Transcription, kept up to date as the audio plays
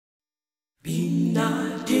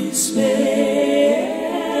not dismayed.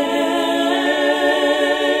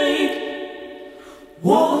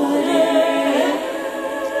 Whatever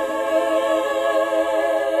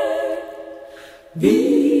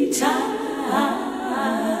betide,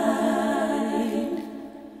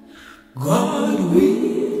 God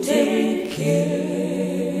will take care.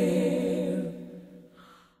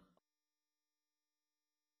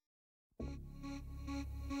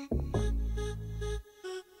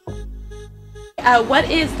 What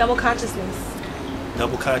is double consciousness?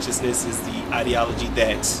 Double consciousness is the ideology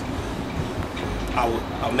that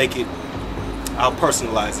I'll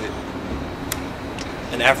personalize it.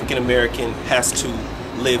 An African American has to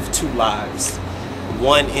live two lives.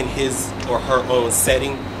 One in his or her own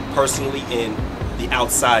setting, personally, in the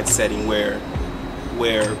outside setting where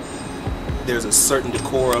there's a certain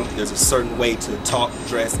decorum, there's a certain way to talk,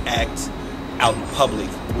 dress, act out in public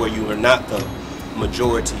where you are not the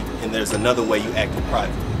majority, and there's another way you act in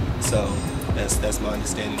private. So that's my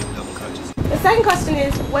understanding of double consciousness. The second question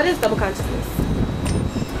is, what is double consciousness?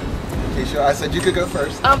 Keisha, I said you could go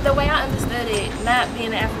first. The way I understood it, not being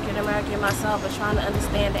an African American myself, but trying to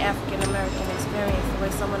understand the African American experience, the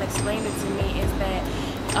way someone explained it to me is that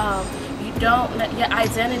your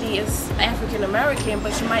identity is African American,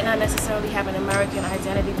 but you might not necessarily have an American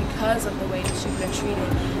identity because of the way that you've been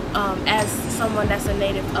treated as someone that's a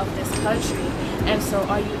native of this country. And so,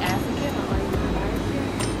 are you African or are you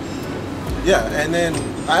American? Yeah, and then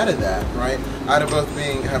out of that, right? Out of both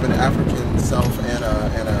having an African self and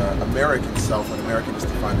a American self, when American is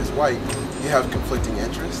defined as white, you have conflicting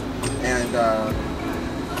interests. And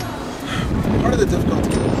part of the difficulty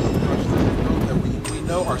with the question is that we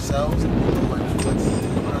know ourselves and we know what's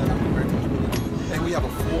and we have a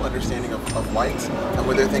full understanding of whites and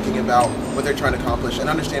what they're thinking about, what they're trying to accomplish, and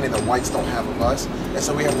understanding that whites don't have of us. And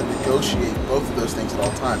so we have to negotiate both of those things at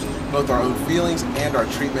all times, both our own feelings and our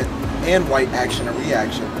treatment and white action and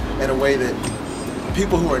reaction in a way that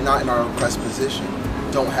people who are not in our oppressed position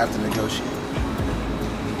don't have to negotiate.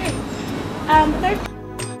 Third.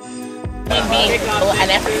 Being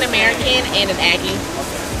an African American and an Aggie.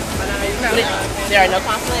 There are no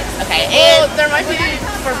conflicts? Okay. Well, there might be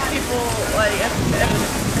for people, like,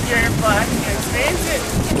 if you're black and you experience it,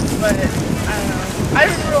 but I don't know. I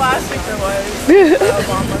remember last week there was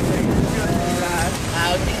Obama thing.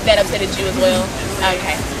 That upsetted you as well?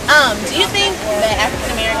 Okay. Do you think that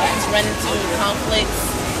African Americans run into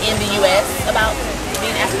conflicts in the U.S. about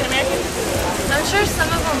being African American? I'm sure some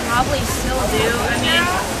of them probably still do. I mean,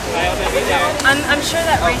 I'm sure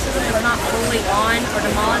that racism is not fully gone or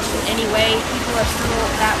demolished in any way. People are still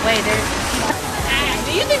that way.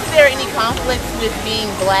 Do you think there are any conflicts with being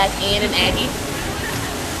black and an Aggie?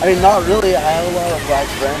 I mean, not really. I have a lot of black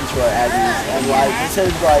friends who are Aggies, and like, it says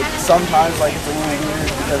like sometimes like it's a little weird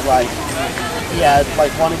because like, yeah, like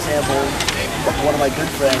one example, one of my good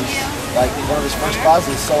friends, like one of his first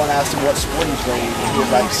classes, someone asked him what sport he played, and he was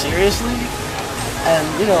like, seriously? And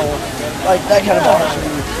you know, like that kind of bothers me.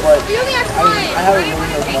 But I mean, I haven't really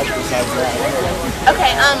heard much besides that.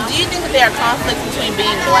 Okay. Do you think that there are conflicts between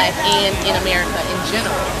being black and in America in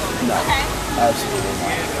general? No, absolutely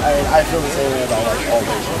not. I mean, I feel the same way about like all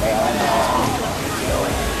races.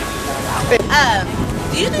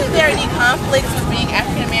 Do you think there are any conflicts with being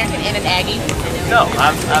African American and an Aggie? No,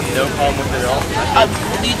 I have no problem with it at all.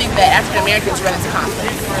 Do you think that African Americans run into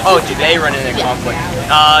conflict? Oh, do they run into conflict?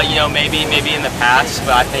 You know, maybe in the past,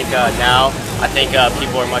 but I think now,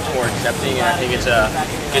 people are much more accepting, and I think it's a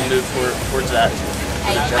good move towards that.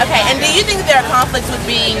 Okay, and do you think that there are conflicts with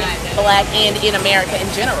being black and in America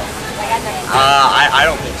in general? I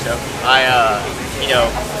don't think so. I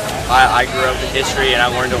grew up in history and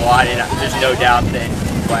I learned a lot, and there's no doubt that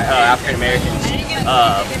African Americans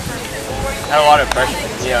had a lot of pressure,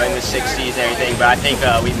 you know, in the 60s and everything, but I think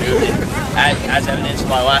we moved it. As evidenced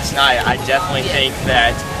by last night, I definitely think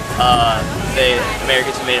that the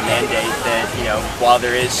Americans have made a mandate that, you know, while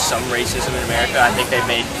there is some racism in America, I think they've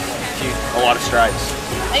made a lot of strides.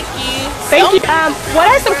 Thank you. Thank you. What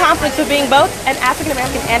are some conflicts with being both an African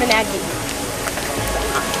American and an Aggie?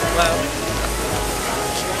 Well,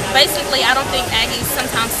 basically, I don't think Aggies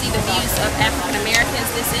sometimes see the views of African Americans.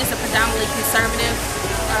 This is a predominantly conservative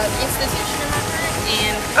institution,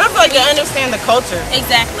 and I don't feel like you understand the culture.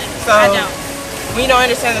 Exactly. So I don't. When you don't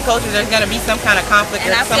understand the culture, there's going to be some kind of conflict.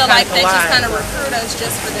 And I some feel kind like of they just lie. kind of recruit us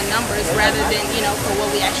just for the numbers rather than, you know, for what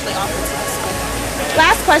we actually offer to the school.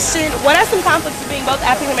 Last question: what are some conflicts with being both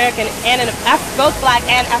African American and both black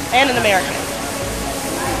and an American?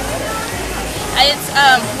 It's,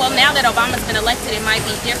 well, now that Obama's been elected, it might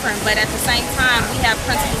be different, but at the same time, we have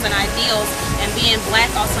principles and ideals, and being black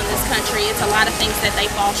also in this country, it's a lot of things that they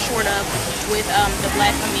fall short of with the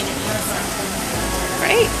black community.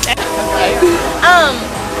 Great.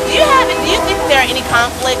 Do you think there are any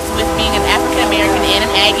conflicts with being an African American and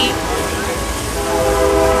an Aggie?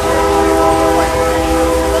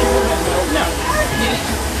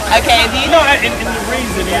 Okay. Do you know? And the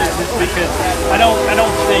reason is because I don't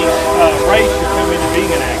think race should come into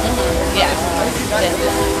being an Aggie. Yeah.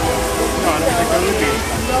 No, I don't think there would be.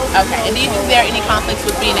 Okay. And do you think there are any conflicts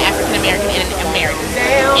with being an African American and an American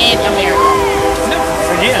in America? No.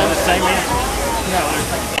 Yeah, the same answer. No.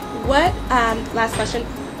 What, last question,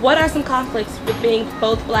 what are some conflicts with being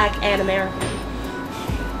both black and American?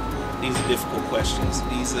 These are difficult questions.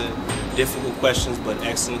 These are difficult questions, but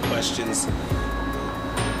excellent questions.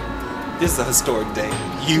 This is a historic day.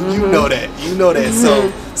 You know that. You know that.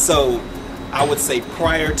 So I would say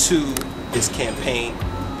prior to this campaign,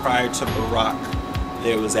 prior to Barack,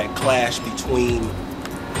 there was that clash between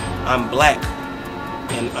I'm black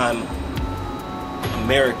and I'm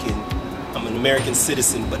American. I'm an American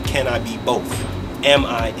citizen, but can I be both? Am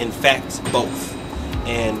I, in fact, both?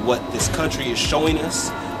 And what this country is showing us,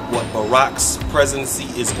 what Barack's presidency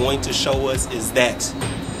is going to show us, is that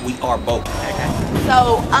we are both.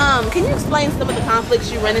 So, can you explain some of the conflicts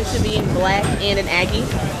you run into being black and an Aggie?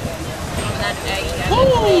 Not an Aggie. The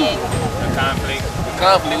conflict.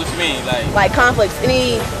 Conflict. What you mean? Like conflicts.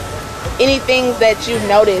 Any things that you've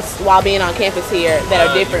noticed while being on campus here that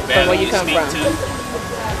are different from where you come from?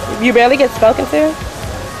 You barely get spoken to?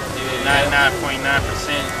 Yeah, 99.9%.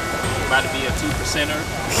 About to be a 2%er.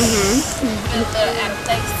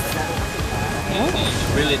 You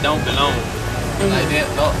really don't belong. Like that,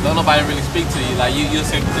 don't nobody really speak to you. Like you'll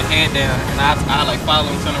sit with the head down, and I like follow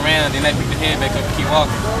them, turn around, then they pick the head back up and keep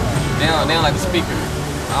walking. They don't like the speaker.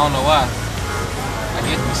 I don't know why. I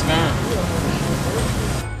guess we scared.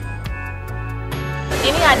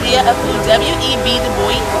 Any idea of who W.E.B. Du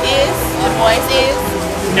Bois is?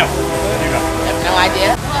 No. No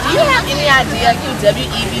idea. Do you have any idea who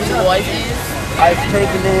W.E.B. Du Bois is? I've heard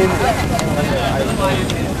the name.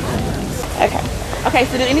 Okay. Okay,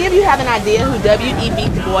 so do any of you have an idea who W.E.B.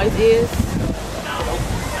 Du Bois is?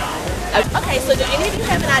 Okay, so do any of you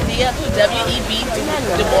have an idea who W.E.B.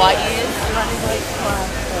 Du Bois is?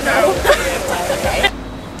 No.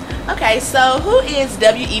 Okay, so who is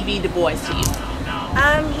W.E.B. Du Bois to you?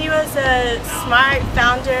 He was a smart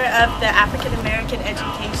founder of the African American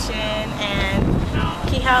education, and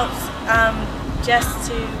he helps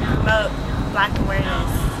just to promote black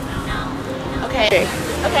awareness. Okay.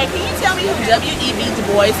 Okay, can you tell me who W.E.B. Du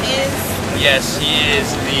Bois is? Yes, he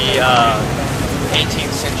is the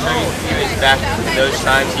 18th century. He was back in those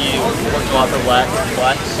times. He worked a lot for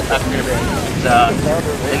blacks, African Americans,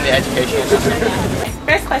 in the educational system.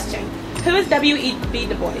 First question, who is W.E.B.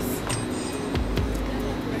 Du Bois?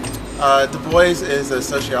 Du Bois is a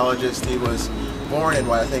sociologist. He was born in,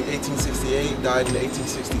 I think, 1868, died in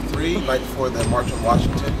 1863, right before the March on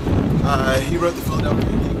Washington. He wrote the Philadelphia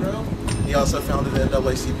Negro. He also founded the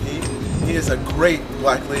NAACP. He is a great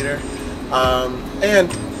black leader. And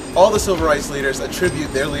all the civil rights leaders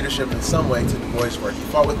attribute their leadership in some way to Du Bois' work. He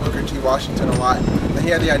fought with Booker T. Washington a lot, and he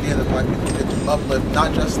had the idea that black people could uplift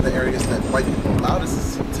not just in the areas that white people allowed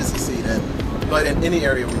us to succeed in, but in any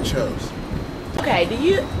area we chose. Okay,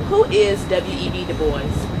 who is W.E.B. Du Bois?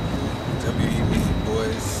 W.E.B. Du Bois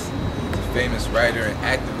is a famous writer and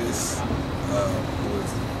activist who was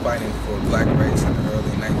fighting for black rights in the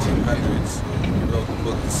early 1900s. He wrote the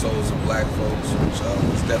book The Souls of Black Folks, which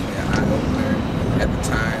was definitely an eye-opener at the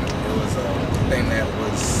time. It was a thing that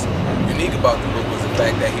was unique about the book was the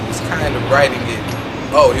fact that he was kind of writing it,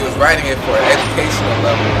 he was writing it for an educational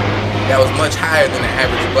level that was much higher than the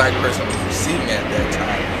average black person was receiving at that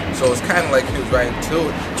time. So it's kind of like he was writing to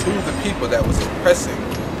the people that was oppressing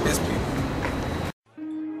his people.